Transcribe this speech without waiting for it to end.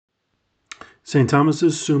St.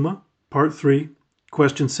 Thomas's Summa, Part 3,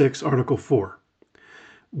 Question 6, Article 4.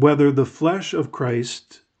 Whether the flesh of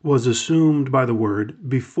Christ was assumed by the Word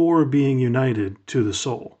before being united to the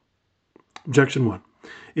soul. Objection 1.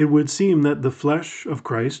 It would seem that the flesh of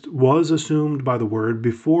Christ was assumed by the Word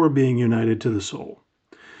before being united to the soul.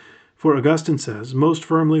 For Augustine says, "Most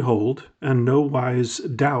firmly hold, and no wise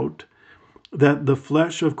doubt, that the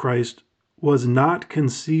flesh of Christ was not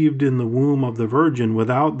conceived in the womb of the Virgin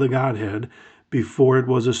without the Godhead before it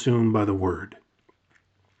was assumed by the Word."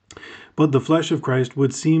 But the flesh of Christ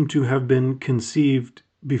would seem to have been conceived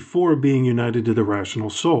before being united to the rational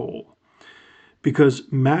soul,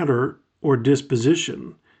 because matter or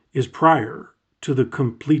disposition is prior to the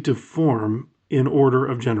completive form in order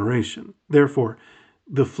of generation. Therefore,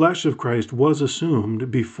 the flesh of Christ was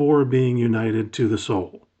assumed before being united to the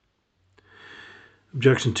soul.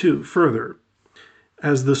 Objection 2. Further,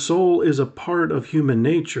 as the soul is a part of human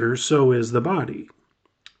nature, so is the body.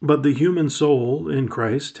 But the human soul in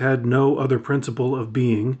Christ had no other principle of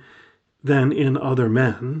being than in other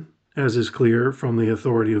men, as is clear from the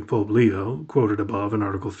authority of Pope Leo, quoted above in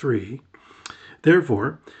Article 3.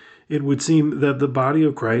 Therefore, it would seem that the body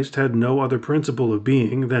of Christ had no other principle of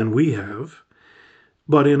being than we have,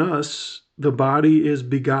 but in us the body is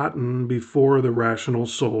begotten before the rational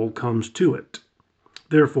soul comes to it.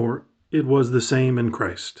 Therefore, it was the same in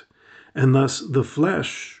Christ, and thus the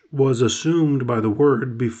flesh was assumed by the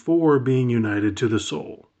Word before being united to the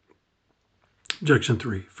soul. Objection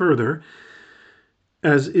 3. Further,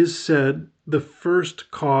 as is said, the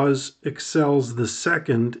first cause excels the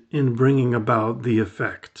second in bringing about the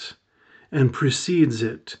effect, and precedes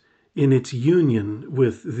it in its union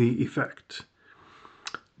with the effect.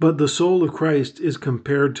 But the soul of Christ is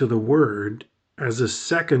compared to the Word as a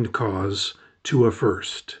second cause to a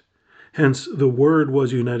first. Hence, the Word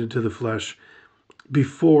was united to the flesh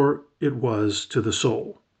before it was to the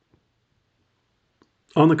soul.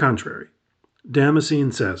 On the contrary,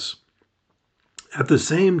 Damascene says, "At the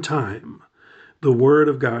same time, the Word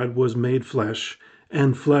of God was made flesh,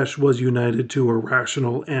 and flesh was united to a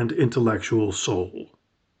rational and intellectual soul."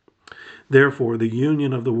 Therefore, the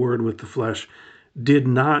union of the Word with the flesh did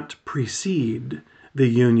not precede the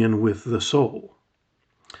union with the soul.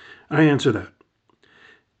 I answer that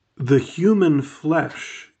the human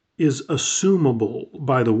flesh is assumable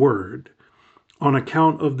by the Word on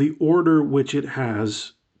account of the order which it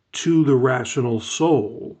has to the rational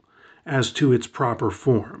soul as to its proper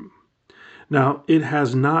form. Now, it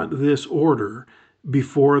has not this order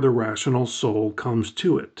before the rational soul comes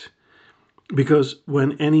to it, because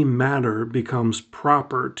when any matter becomes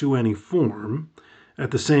proper to any form,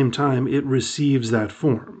 at the same time it receives that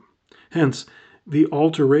form. Hence, the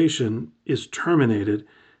alteration is terminated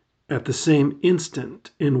at the same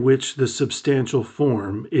instant in which the substantial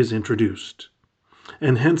form is introduced.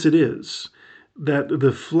 And hence it is that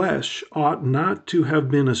the flesh ought not to have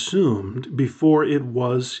been assumed before it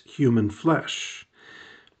was human flesh.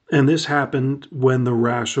 And this happened when the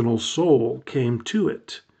rational soul came to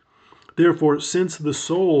it. Therefore, since the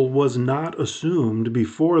soul was not assumed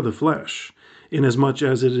before the flesh, inasmuch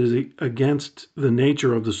as it is against the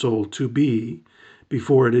nature of the soul to be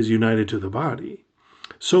before it is united to the body,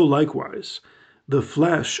 so likewise, the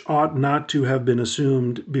flesh ought not to have been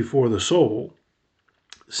assumed before the soul,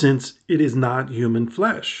 since it is not human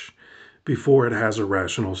flesh before it has a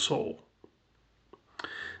rational soul.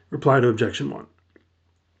 Reply to Objection 1.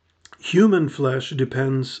 Human flesh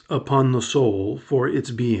depends upon the soul for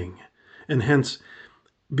its being, and hence,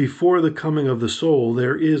 before the coming of the soul,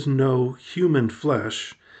 there is no human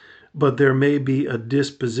flesh, but there may be a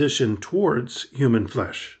disposition towards human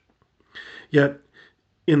flesh. Yet,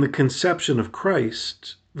 in the conception of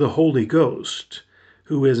Christ, the Holy Ghost,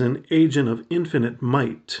 who is an agent of infinite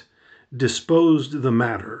might, disposed the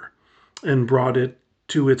matter and brought it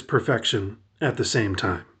to its perfection at the same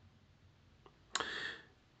time.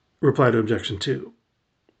 Reply to Objection 2.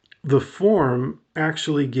 The form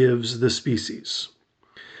actually gives the species,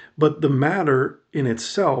 but the matter in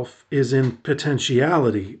itself is in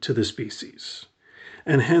potentiality to the species,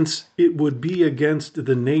 and hence it would be against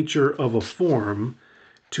the nature of a form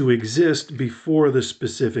to exist before the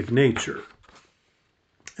specific nature.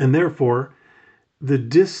 And therefore, the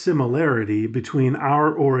dissimilarity between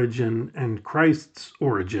our origin and Christ's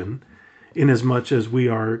origin, inasmuch as we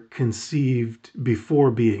are conceived before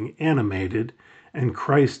being animated, and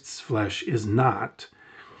Christ's flesh is not,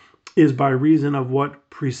 is by reason of what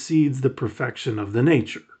precedes the perfection of the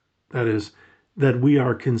nature. That is, that we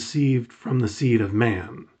are conceived from the seed of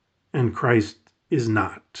man, and Christ is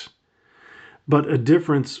not. But a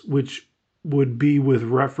difference which would be with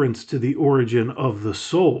reference to the origin of the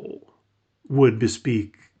soul, would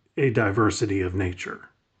bespeak a diversity of nature.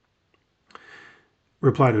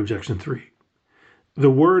 Reply to objection 3. The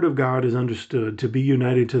Word of God is understood to be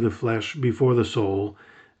united to the flesh before the soul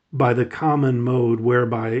by the common mode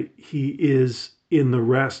whereby he is in the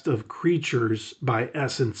rest of creatures by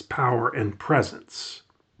essence, power, and presence.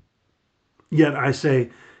 Yet I say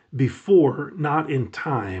before, not in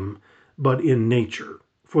time, but in nature.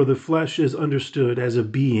 For the flesh is understood as a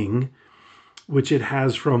being which it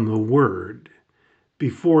has from the Word,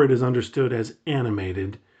 before it is understood as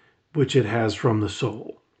animated, which it has from the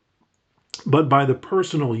soul. But by the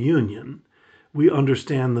personal union, we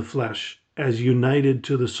understand the flesh as united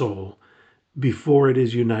to the soul before it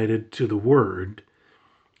is united to the Word,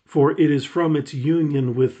 for it is from its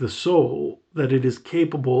union with the soul that it is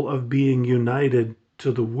capable of being united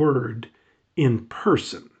to the Word in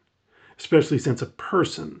person, especially since a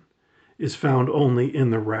person is found only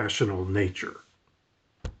in the rational nature.